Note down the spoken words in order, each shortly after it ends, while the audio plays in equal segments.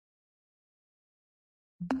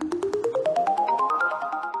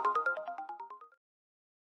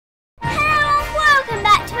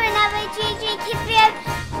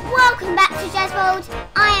to Jazz World.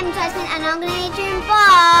 I am Jasmine and I'm going to be joined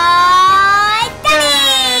by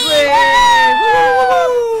Danny!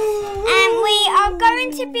 And we are going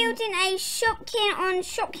to building a Shopkin on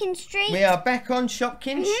Shopkin Street. We are back on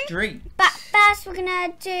Shopkin Street. But first we're going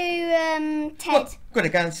to do Ted. Well, got to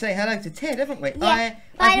go and say hello to Ted, haven't we? Yeah.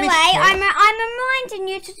 By the way, I'm reminding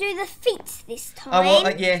you to do the feet this time. Oh,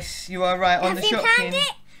 well, yes, you are right. On the Shopkin. Have you planned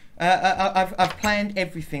it? I've planned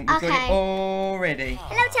everything. We've got it all ready.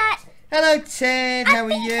 Hello, Ted. Hello, Ted. How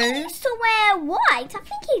are you? He used to wear white. I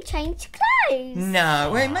think he changed clothes. No,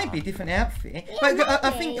 well, it may be a different outfit. Yeah, But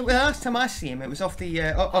I think the last time I see him, it was off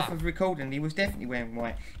of recording. He was definitely wearing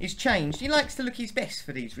white. He's changed. He likes to look his best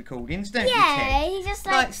for these recordings, don't you, Ted? Yeah, he just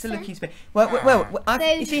likes to look his best. Well,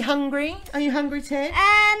 is he hungry? Are you hungry, Ted?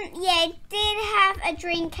 Yeah, did have a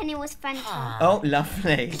drink and it was Fanta. Oh,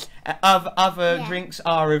 lovely. Other drinks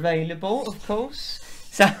are available, of course.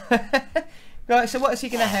 So. Right, so what is he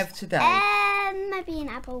going to have today? Maybe an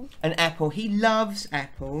apple. An apple. He loves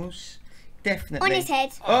apples. Definitely. On his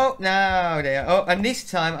head. Oh, no, there. Oh, and this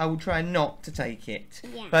time I will try not to take it.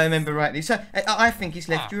 Yeah. If I remember rightly. So, I think he's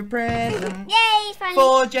left you a present. Yay, funny.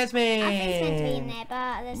 For Jasmine. I think it's meant to be in there,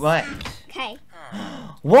 but there's... Right. Okay.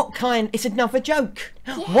 What kind... It's another joke.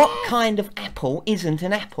 Yeah. What kind of apple isn't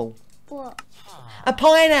an apple? What? A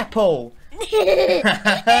pineapple.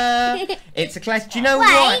 It's a classic. Do you know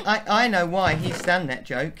why? I know why he's done that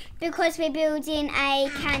joke. Because we're building a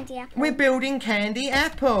candy apple. We're building candy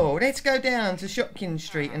apple. Let's go down to Shopkin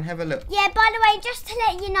Street and have a look. Yeah, by the way, just to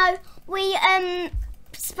let you know, we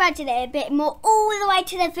spreaded it a bit more all the way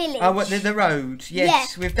to the village. Oh, what, the road?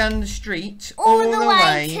 Yes, yeah. We've done the street all the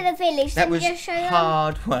way to the village. That was just show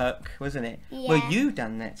hard work, wasn't it? Yeah. Well, you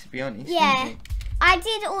done that, to be honest. Yeah. Didn't you? I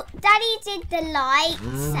did. Daddy did the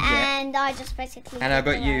lights, and I just basically. And I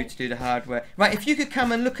got you to do the hard work. Right, if you could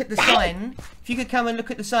come and look at the sign,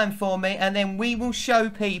 for me, and then we will show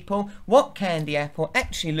people what candy apple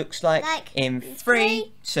actually looks like in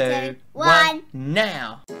 3, 2, 1,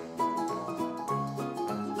 now.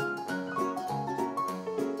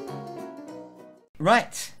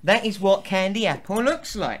 Right, that is what candy apple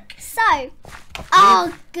looks like. So,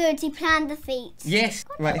 oh good, he planned the feet. Yes,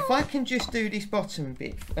 right, if I can just do this bottom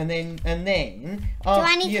bit and then do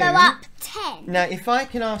I need to go up 10? Now, if I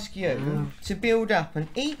can ask you to build up on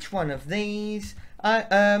each one of these, wait,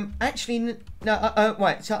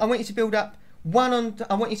 so I want you to build up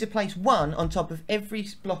I want you to place one on top of every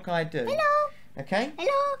block I do. Hello. Okay?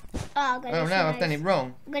 Hello. Oh, I've got an itchy nose. I've done it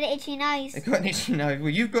wrong. I've got an itchy nose. I've got an itchy nose. Well,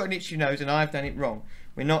 you've got an itchy nose and I've done it wrong.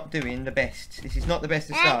 We're not doing the best. This is not the best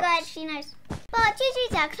of starts. I've got an itchy nose. But, Gigi,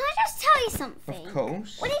 Dad, can I just tell you something? Of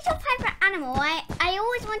course. What is your favourite animal? I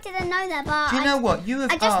always wanted to know that, but do you know what? You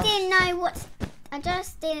have I just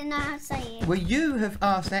didn't know how to say it. Well, you have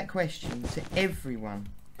asked that question to everyone.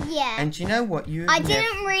 Yeah. And do you know what? I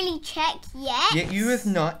didn't really check yet. You have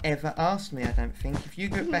not ever asked me, I don't think. If you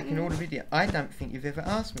go back in all the video, I don't think you've ever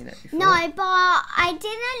asked me that before. No, but I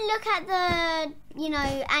didn't look at the,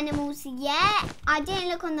 animals yet. I didn't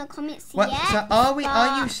look on the comments yet. So are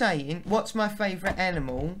you saying, what's my favourite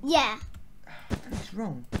animal? Yeah. I've done this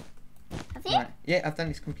wrong. Have you? Right. Yeah, I've done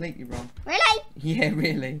this completely wrong. Really? Yeah,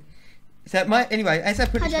 really. So anyway, as I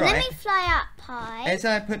put this right. Let me fly up high. As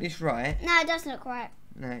I put this right. No, it doesn't look right.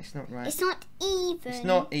 No, it's not right. It's not even. It's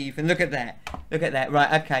not even. Look at that. Look at that.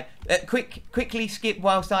 Right, okay. Quickly skip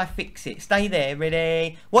whilst I fix it. Stay there.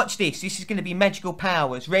 Ready? Watch this. This is going to be magical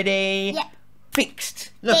powers. Ready? Yep.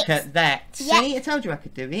 Fixed. Look at that. Yep. See? I told you I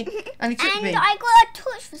could do it. And it took me. I got a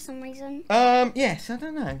torch for some reason. Yes. I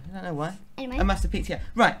don't know. I don't know why. Anyway. I must have picked it up.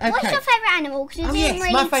 Right, okay. What's your favourite animal? Because you didn't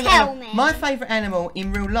really tell animal. me. My favourite animal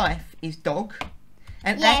in real life is dog.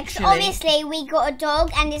 And yeah, because obviously we got a dog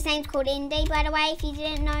and his name's called Indy, by the way, if you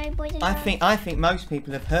didn't know, boys and girls. I think most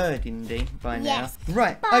people have heard Indy by now.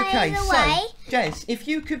 Right, by the way, Jazz, if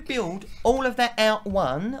you could build all of that out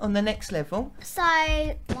one on the next level. So,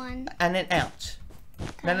 one. And then out.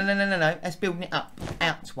 Okay. No. That's building it up.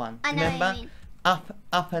 Out one. I know Remember? what you mean.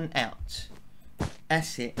 Up and out.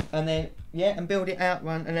 That's it. And then, and build it out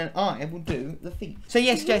one, and then I will do the feet. So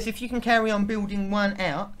yes, Jess, if you can carry on building one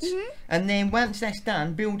out, and then once that's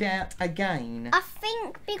done, build out again. I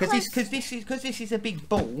think because this is a big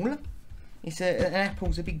ball. An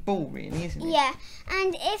apple's a big ball, really, isn't it? Yeah,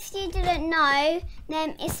 and if you didn't know,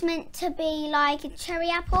 then it's meant to be like a cherry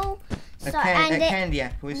apple. A candy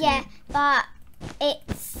apple, isn't it? Yeah, but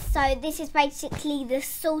this is basically the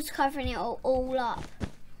sauce covering it all up.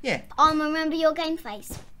 Yeah. Remember your game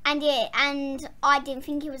face. And I didn't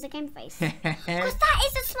think it was a game face. Because that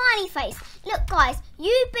is a smiley face. Look, guys,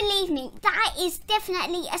 you believe me, that is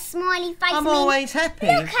definitely a smiley face. I'm always happy.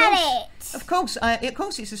 Look at it. Of course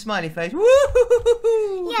it's a smiley face. Woo!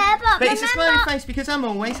 Yeah, but it's a smiley face because I'm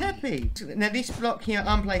always happy. Now this block here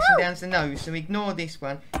I'm placing down to the nose, so ignore this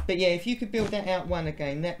one. But yeah, if you could build that out one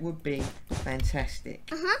again, that would be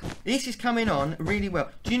fantastic. This is coming on really well.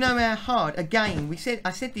 Do you know how hard? Again,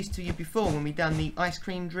 I said this to you before when we done the ice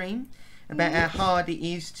cream dream about how hard it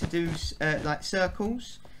is to do like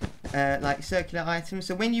circles, like circular items.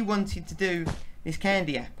 So when you wanted to do this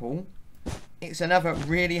candy apple, it's another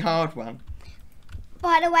really hard one.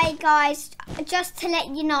 By the way, guys, just to let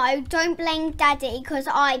you know, don't blame Daddy because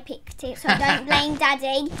I picked it. So don't blame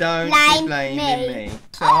Daddy. Don't blame me.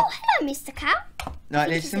 So, oh, hello, Mr. Cow. Right,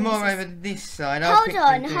 there's some more over this side. Hold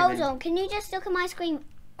on. Can you just look at my screen?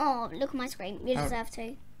 Oh, look at my screen. You deserve to.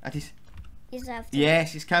 You deserve to.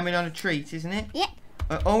 Yes, it's coming on a treat, isn't it? Yep.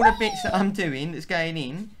 All the bits that I'm doing that's going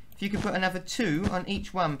in, if you could put another 2 on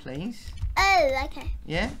each one, please. Oh, okay.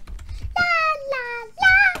 Yeah? La, la,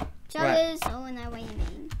 la. Joggers. Right. Oh, I know what you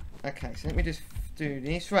mean. Okay, so let me just do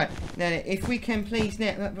this. Right, now if we can please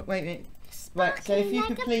now, wait a minute. Right, so if you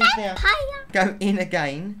could please now go in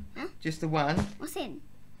again. Huh? Just the one. What's in?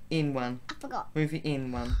 In one. I forgot. Move it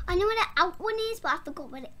in one. I know what the out one is, but I forgot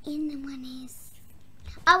what the in one is.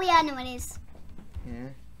 Oh yeah, I know what it is. Yeah.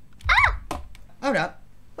 Ah! Hold up.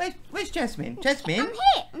 Where's Jasmine? Jasmine? I'm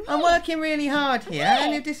here. I'm working really hard here.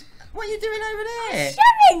 And you're just... What are you doing over there? I'm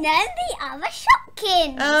showing them the other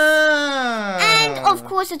Shopkins. Oh. And of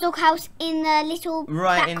course the doghouse in the little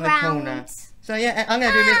right background. In the corner. So yeah, I'm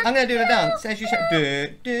gonna do the dance as you say.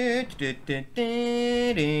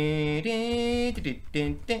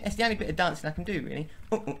 That's the only bit of dancing I can do, really.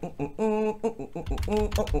 Oh!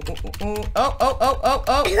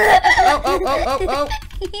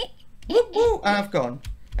 And I've gone.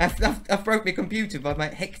 I've broke my computer by my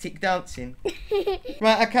hectic dancing.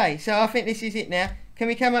 Right, okay, so I think this is it now. Can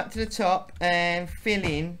we come up to the top and fill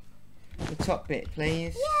in the top bit,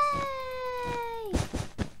 please? Yay!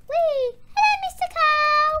 Whee! Hello, Mr.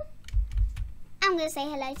 Cow! I'm going to say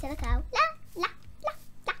hello to the cow. La, la, la,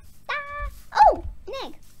 la, la. Oh, an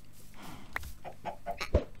egg.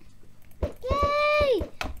 Yay!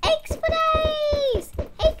 Eggs for days!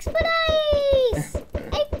 Eggs for days!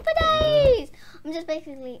 Egg for days! I'm just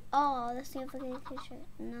basically, that's the other picture.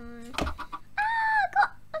 No. I got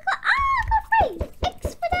 3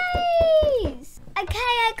 eggs for days. Okay,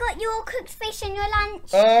 I got your cooked fish and your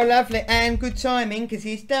lunch. Oh, lovely, and good timing because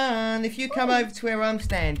it's done. If you come over to where I'm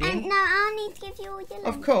standing. No, I'll need to give you all your lunch.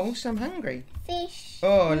 Of course, I'm hungry. Fish.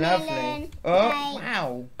 Oh, melon, lovely. Oh, cake,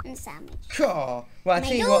 wow. and sandwich. Cool. Well, I'll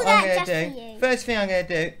tell you what I'm going to do. First thing I'm going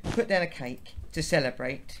to do, put down a cake to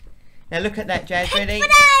celebrate. Now look at that, Jazz. Ready? For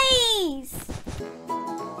days!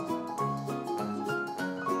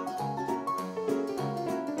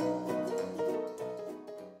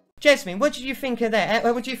 Jasmine, what did you think of that?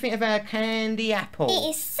 What do you think of our candy apple?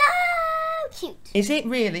 It is so cute. Is it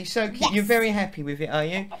really so cute? Yes. You're very happy with it, are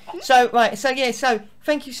you? So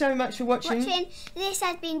thank you so much for watching. This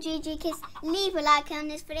has been Gigi Kiss. Leave a like on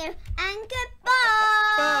this video and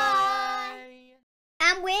goodbye. Bye.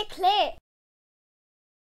 And we're clear.